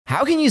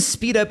How can you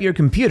speed up your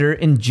computer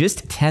in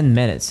just 10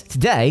 minutes?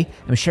 Today,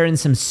 I'm sharing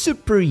some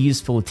super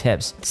useful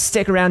tips.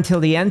 Stick around till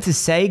the end to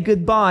say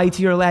goodbye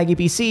to your laggy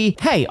PC.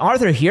 Hey,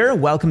 Arthur here,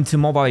 welcome to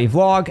Movavi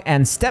Vlog,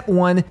 and step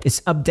 1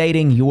 is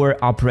updating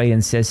your operating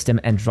system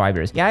and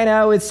drivers. Yeah, I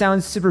know it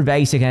sounds super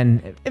basic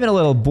and even a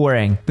little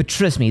boring, but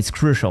trust me, it's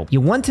crucial.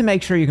 You want to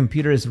make sure your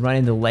computer is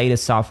running the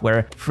latest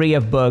software, free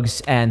of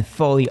bugs, and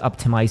fully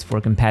optimized for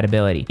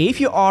compatibility.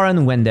 If you are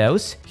on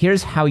Windows,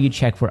 here's how you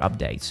check for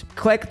updates.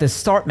 Click the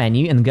Start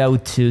menu and go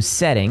to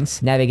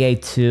Settings,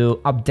 navigate to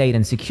Update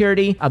and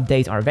Security.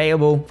 Updates are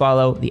available.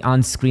 Follow the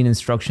on-screen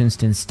instructions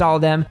to install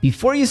them.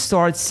 Before you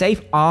start,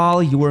 save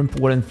all your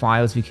important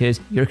files because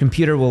your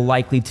computer will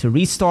likely to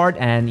restart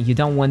and you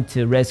don't want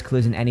to risk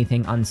losing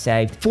anything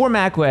unsaved. For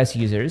macOS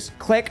users,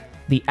 click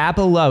the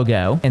Apple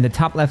logo in the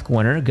top left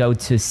corner, go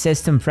to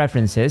System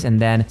Preferences and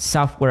then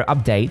Software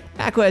Update.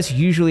 macOS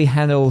usually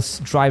handles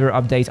driver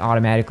updates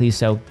automatically,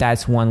 so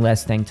that's one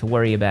less thing to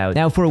worry about.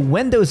 Now for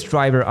Windows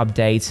driver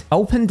updates,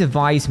 open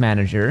Device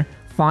Manager,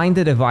 find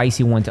the device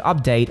you want to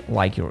update,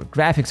 like your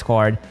graphics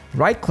card,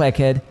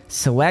 right-click it,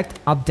 select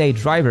Update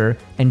Driver,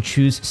 and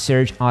choose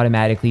Search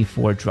Automatically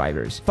for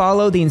drivers.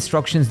 Follow the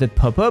instructions that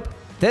pop up.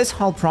 This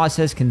whole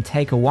process can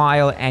take a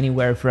while,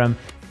 anywhere from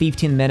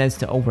 15 minutes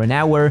to over an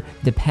hour,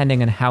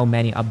 depending on how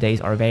many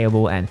updates are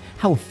available and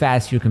how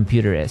fast your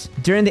computer is.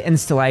 During the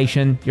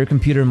installation, your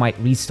computer might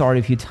restart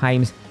a few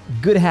times.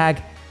 Good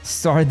hack,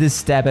 start this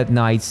step at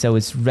night so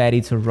it's ready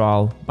to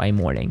roll by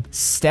morning.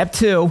 Step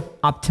 2,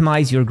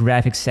 optimize your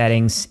graphics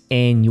settings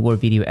in your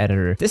video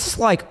editor. This is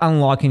like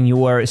unlocking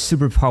your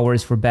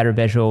superpowers for better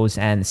visuals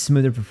and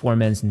smoother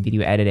performance in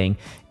video editing,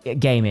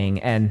 gaming,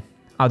 and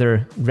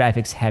other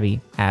graphics-heavy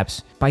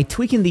apps. By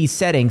tweaking these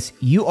settings,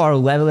 you are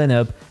leveling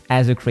up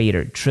as a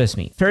creator, trust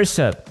me. First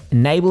up,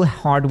 enable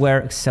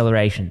hardware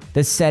acceleration.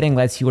 This setting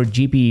lets your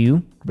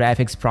GPU,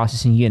 graphics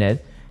processing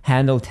unit,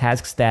 handle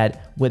tasks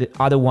that would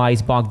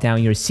otherwise bog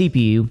down your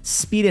CPU,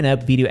 speeding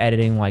up video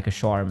editing like a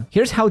charm.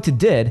 Here's how to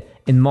do it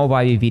in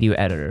Movavi Video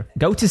Editor.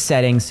 Go to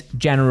Settings,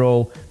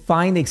 General,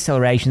 find the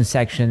acceleration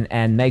section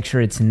and make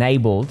sure it's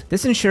enabled.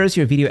 This ensures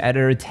your video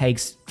editor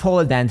takes full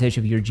advantage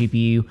of your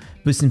GPU,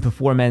 boosting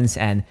performance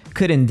and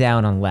cutting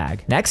down on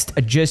lag. Next,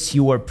 adjust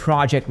your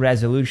project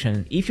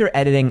resolution. If you're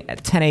editing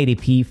at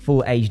 1080p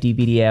Full HD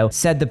video,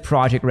 set the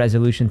project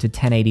resolution to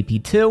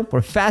 1080p too.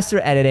 For faster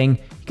editing,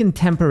 you can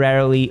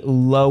temporarily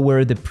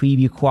lower the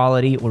preview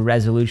quality or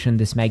resolution.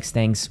 This makes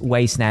things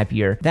way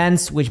snappier. Then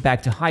switch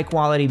back to high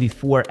quality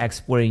before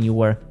exporting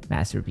your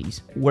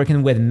masterpiece.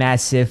 Working with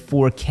massive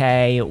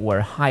 4K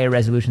or higher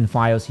resolution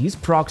files, use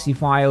proxy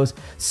files,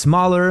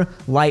 smaller,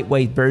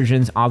 lightweight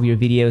versions of your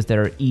videos that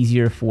are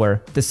easier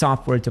for the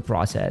software to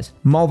process.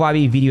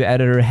 Movavi Video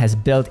Editor has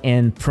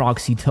built-in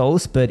proxy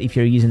tools, but if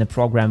you're using a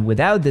program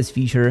without this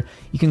feature,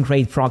 you can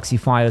create proxy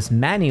files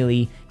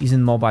manually using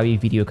Movavi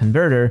Video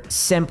Converter.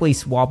 Simply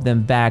swap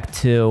them back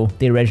to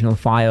the original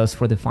files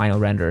for the final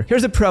render.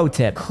 Here's a pro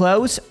tip.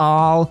 Close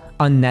all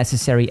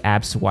unnecessary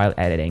apps while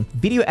editing.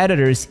 Video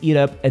editors eat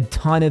up a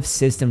ton of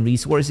system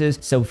resources,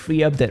 so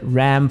free up that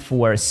RAM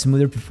for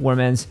smoother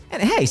performance.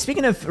 And hey,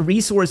 speaking of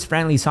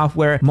resource-friendly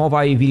software,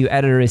 Movavi Video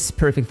Editor is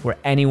perfect for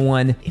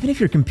anyone, even if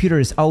your computer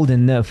is old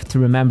enough to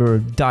remember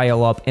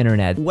dial-up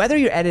internet. Whether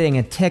you're editing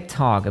a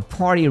TikTok, a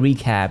party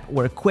recap,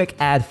 or a quick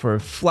ad for a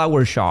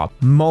flower shop,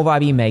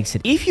 Movavi makes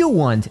it. If you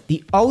want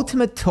the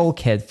ultimate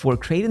toolkit for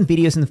creating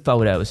videos and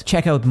photos,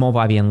 check out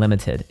Movavi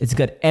Unlimited. It's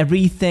got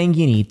everything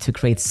you need to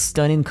create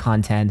stunning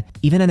content,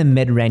 even on a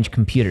mid-range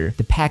computer.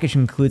 The package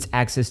includes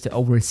access to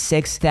over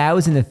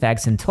 6,000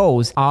 effects and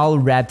tools, all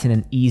wrapped in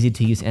an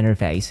easy-to-use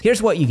interface.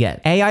 Here's what you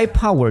get.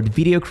 AI-powered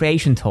video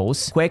creation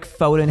tools, quick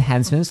photo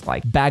enhancements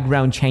like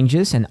background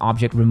changes and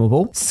object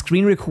removal,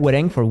 screen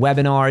recording for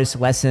webinars,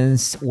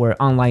 lessons, or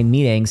online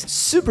meetings,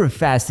 super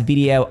fast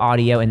video,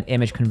 audio, and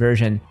image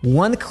conversion,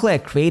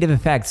 one-click creative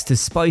effects to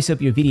spice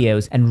up your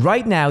videos, and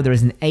right now there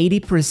is an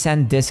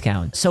 80%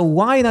 discount. So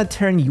why not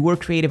turn your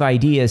creative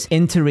ideas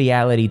into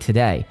reality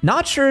today?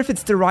 Not sure if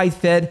it's the right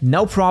fit?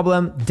 No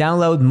problem.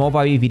 Download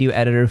Movavi Video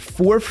Editor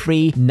for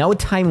free, no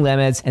time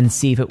limits, and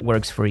see if it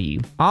works for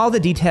you. All the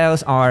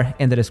details are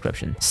in the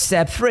description.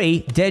 Step 3,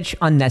 ditch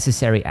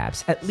unnecessary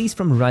apps, at least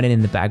from running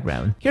in the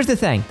background. Here's the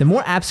thing, the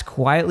more apps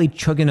quietly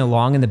chugging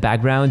along in the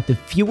background, the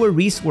fewer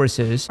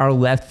resources are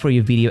left for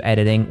your video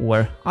editing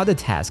or other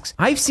tasks.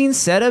 I've seen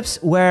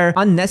setups where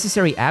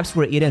unnecessary apps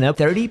were eating up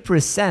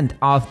 30%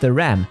 of the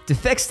RAM. To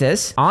fix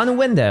this, on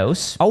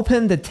Windows,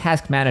 open the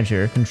Task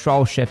Manager,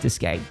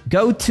 Control-Shift-Escape.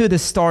 Go to the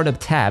Startup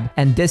tab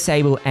and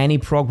disable any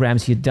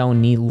programs you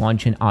don't need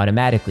launching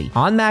automatically.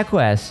 On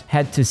macOS,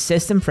 head to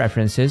System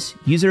Preferences,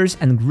 Users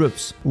and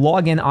Groups,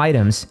 Login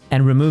Items,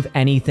 and remove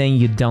anything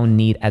you don't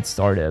need at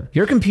startup.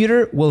 Your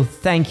computer will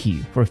thank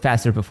you for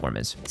faster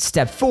performance.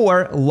 Step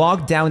 4,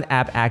 lock down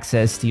app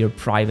access to your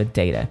private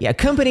data. Yeah,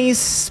 companies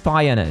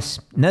spy on us.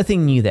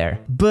 Nothing new there.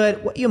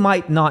 But what you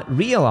might not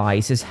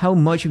realize is how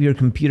much of your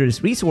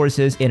computer's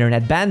resources,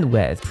 internet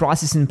bandwidth,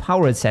 processing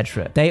power,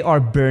 etc., they are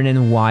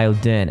burning while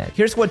doing it.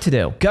 Here's what to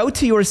do. Go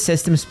to your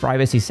system's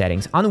privacy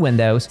settings on On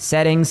Windows,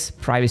 Settings,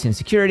 Privacy and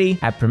Security,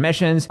 App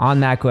Permissions. On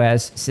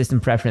macOS, System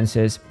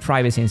Preferences,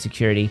 Privacy and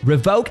Security.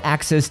 Revoke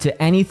access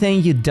to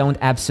anything you don't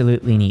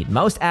absolutely need.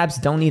 Most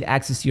apps don't need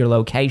access to your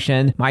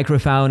location,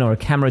 microphone, or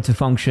camera to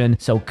function,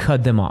 so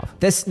cut them off.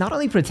 This not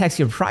only protects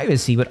your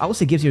privacy, but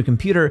also gives your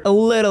computer a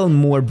little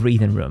more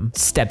breathing room.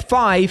 Step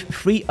 5,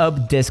 free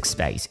up disk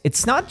space.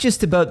 It's not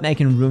just about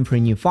making room for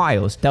new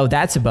files, though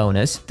that's a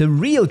bonus. The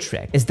real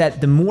trick is that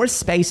the more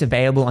space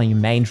available on your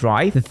main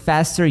drive, the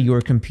faster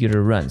your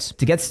computer runs.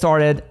 To get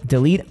started,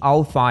 delete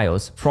all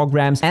files,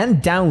 programs,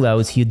 and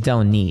downloads you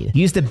don't need.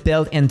 Use the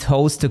built-in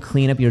tools to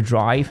clean up your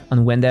drive.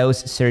 On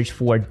Windows, search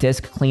for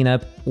Disk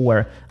Cleanup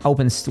or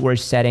open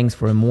Storage Settings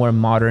for a more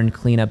modern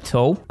cleanup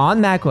tool.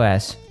 On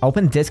macOS,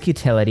 open Disk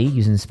Utility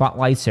using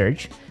Spotlight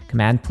Search,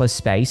 Command plus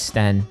space,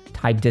 then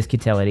type disk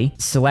utility.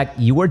 Select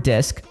your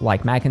disk,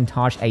 like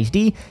Macintosh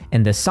HD,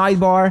 in the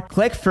sidebar.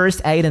 Click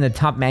First Aid in the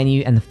top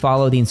menu and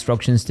follow the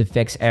instructions to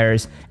fix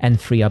errors and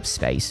free up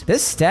space.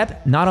 This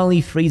step not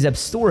only frees up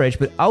storage,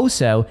 but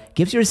also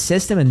gives your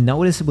system a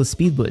noticeable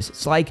speed boost.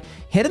 It's like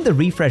hitting the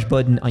refresh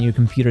button on your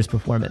computer's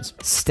performance.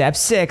 Step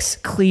 6,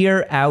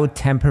 clear out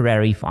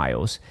temporary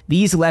files.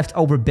 These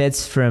leftover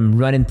bits from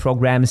running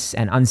programs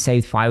and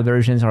unsaved file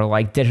versions are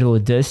like digital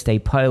dust. They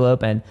pile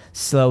up and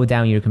slow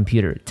down your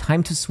computer.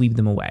 Time to sweep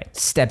them away.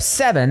 Step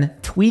 7,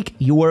 tweak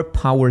your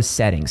power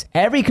settings.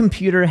 Every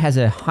computer has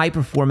a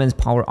high-performance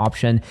power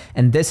option,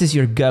 and this is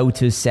your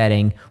go-to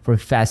setting for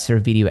faster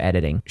video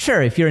editing.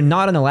 Sure, if you're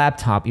not on a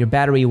laptop, your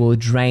battery will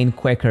drain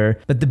quicker,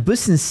 but the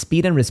boost in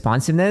speed and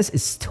responsiveness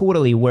is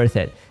totally worth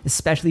it,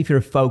 especially if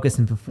you're focused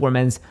on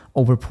performance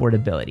over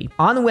portability.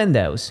 On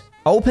Windows,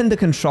 open the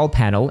control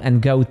panel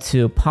and go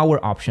to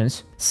Power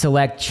Options.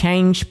 Select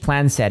Change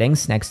Plan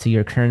Settings next to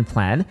your current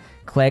plan.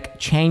 Click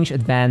Change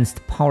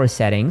Advanced Power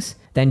Settings.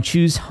 Then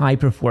choose High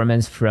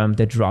Performance from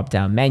the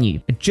drop-down menu.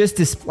 Adjust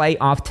display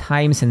off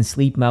times and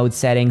sleep mode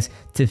settings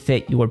to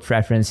fit your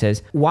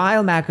preferences.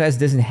 While macOS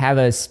doesn't have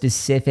a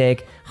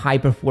specific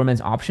high-performance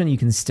option, you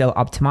can still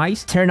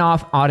optimize. Turn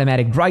off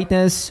automatic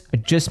brightness,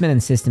 adjustment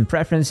and system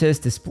preferences,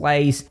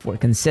 displays for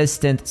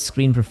consistent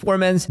screen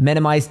performance.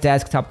 Minimize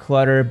desktop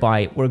clutter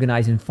by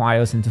organizing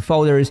files into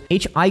folders.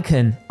 Each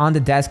icon on the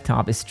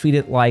desktop is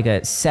treated like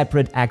a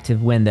separate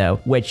active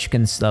window, which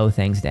can slow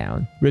things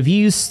down.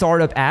 Review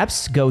startup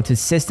apps. Go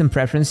to System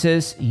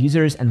Preferences,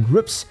 Users and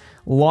Groups,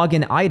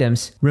 Login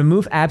Items.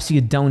 Remove apps you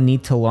don't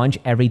need to launch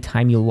every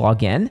time you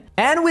log in.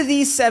 And with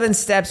these 7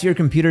 steps, your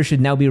computer should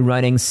now be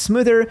running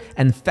smoother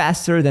and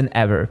faster than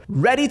ever.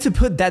 Ready to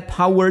put that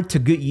power to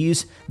good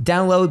use?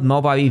 Download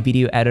Movavi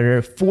Video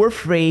Editor for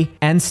free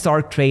and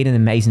start creating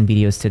amazing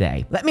videos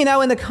today. Let me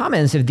know in the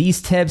comments if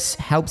these tips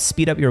help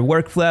speed up your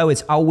workflow.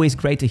 It's always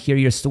great to hear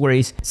your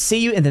stories. See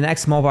you in the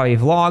next Movavi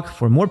vlog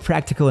for more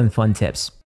practical and fun tips.